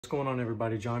What's going on,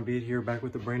 everybody? John Beat here, back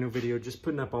with a brand new video. Just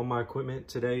putting up all my equipment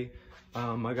today.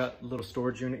 I got a little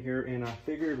storage unit here, and I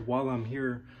figured while I'm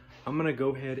here, I'm gonna go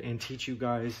ahead and teach you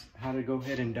guys how to go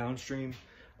ahead and downstream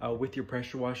with your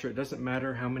pressure washer. It doesn't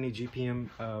matter how many GPM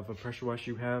of a pressure washer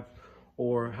you have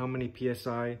or how many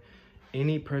PSI.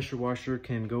 Any pressure washer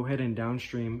can go ahead and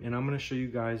downstream, and I'm gonna show you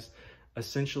guys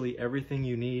essentially everything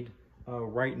you need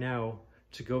right now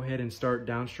to go ahead and start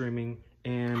downstreaming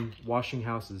and washing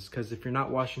houses, because if you're not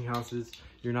washing houses,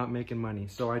 you're not making money.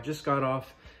 So I just got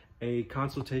off a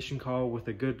consultation call with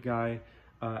a good guy,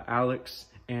 Alex,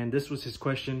 and this was his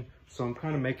question. So I'm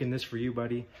kind of making this for you,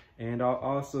 buddy, and I'll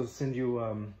also send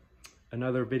you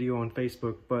another video on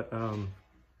Facebook. But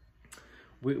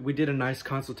we did a nice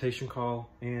consultation call,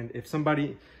 and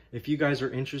if you guys are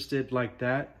interested like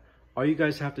that, all you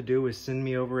guys have to do is send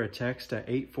me over a text at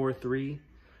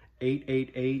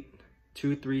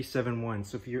 843-888-2371.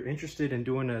 So if you're interested in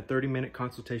doing a 30-minute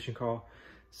consultation call,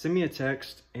 send me a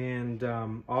text. And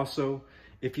also,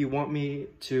 if you want me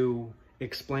to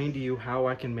explain to you how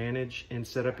I can manage and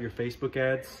set up your Facebook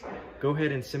ads, go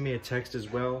ahead and send me a text as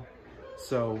well.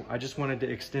 So I just wanted to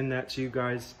extend that to you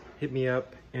guys. Hit me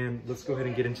up, and let's go ahead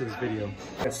and get into this video.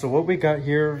 So what we got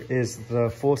here is the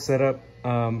full setup.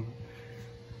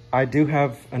 I do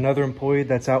have another employee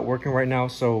that's out working right now,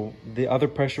 so the other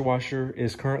pressure washer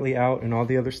is currently out and all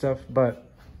the other stuff. But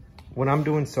when I'm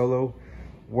doing solo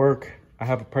work, I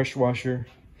have a pressure washer,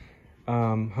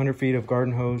 100 feet of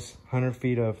garden hose, 100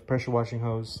 feet of pressure washing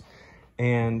hose,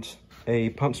 and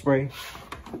a pump spray,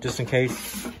 just in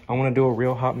case I want to do a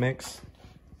real hot mix,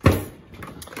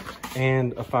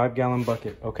 and a 5-gallon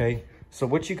bucket. Okay, so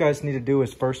what you guys need to do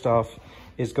is, first off,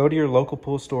 is go to your local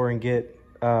pool store and get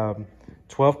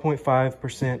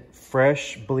 12.5%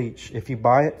 fresh bleach. If you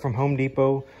buy it from Home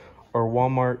Depot or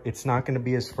Walmart, it's not going to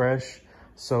be as fresh.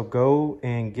 So go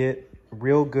and get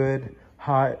real good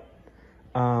hot.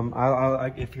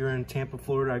 If you're in Tampa,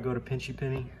 Florida, I go to Pinchy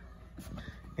Penny.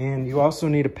 And you also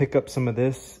need to pick up some of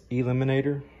this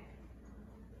Eliminator,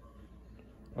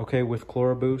 okay, with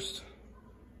Chloro Boost.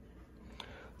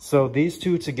 So these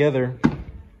two together,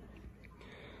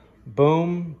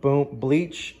 boom, boom,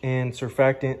 bleach and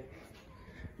surfactant.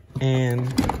 And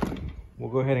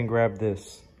we'll go ahead and grab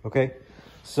this, okay?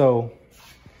 So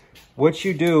what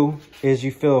you do is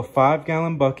you fill a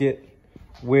 5-gallon bucket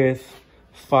with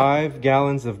 5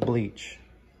 gallons of bleach,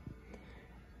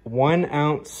 1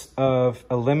 ounce of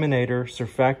Eliminator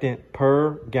surfactant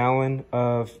per gallon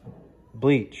of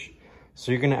bleach.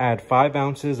 So you're gonna add 5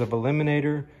 ounces of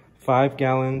Eliminator, 5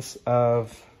 gallons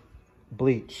of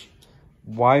bleach.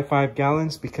 Why 5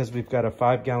 gallons? Because we've got a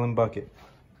 5-gallon bucket.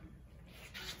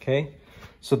 Okay,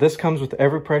 so this comes with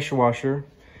every pressure washer,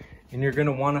 and you're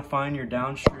gonna wanna find your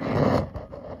downstream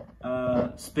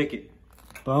spigot.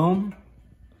 Boom.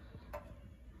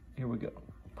 Here we go.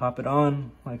 Pop it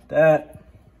on like that.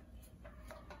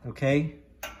 Okay,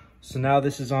 so now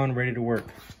this is on, ready to work.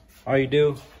 All you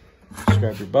do, just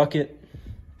grab your bucket,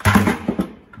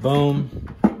 boom,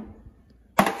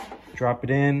 drop it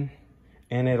in,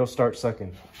 and it'll start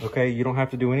sucking. Okay, you don't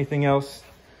have to do anything else.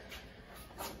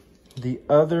 The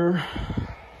other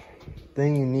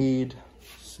thing you need,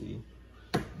 let's see,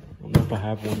 I don't know if I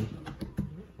have one.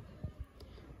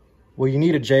 Well, you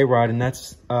need a jrod, and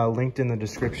that's linked in the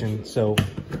description. So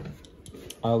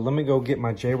let me go get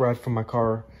my jrod from my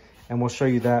car, and we'll show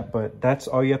you that. But that's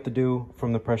all you have to do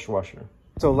from the pressure washer.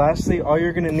 So lastly, all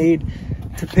you're gonna need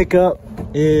to pick up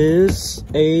is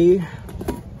a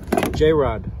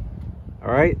jrod.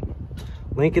 All right,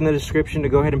 link in the description to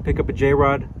go ahead and pick up a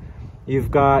jrod.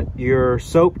 You've got your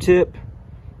soap tip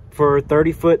for a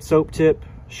 30-foot soap tip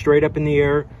straight up in the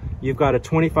air. You've got a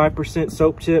 25%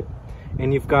 soap tip,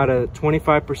 and you've got a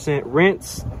 25%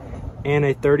 rinse and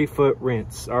a 30-foot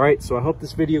rinse. All right, so I hope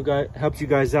this video helps you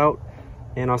guys out,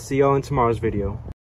 and I'll see y'all in tomorrow's video.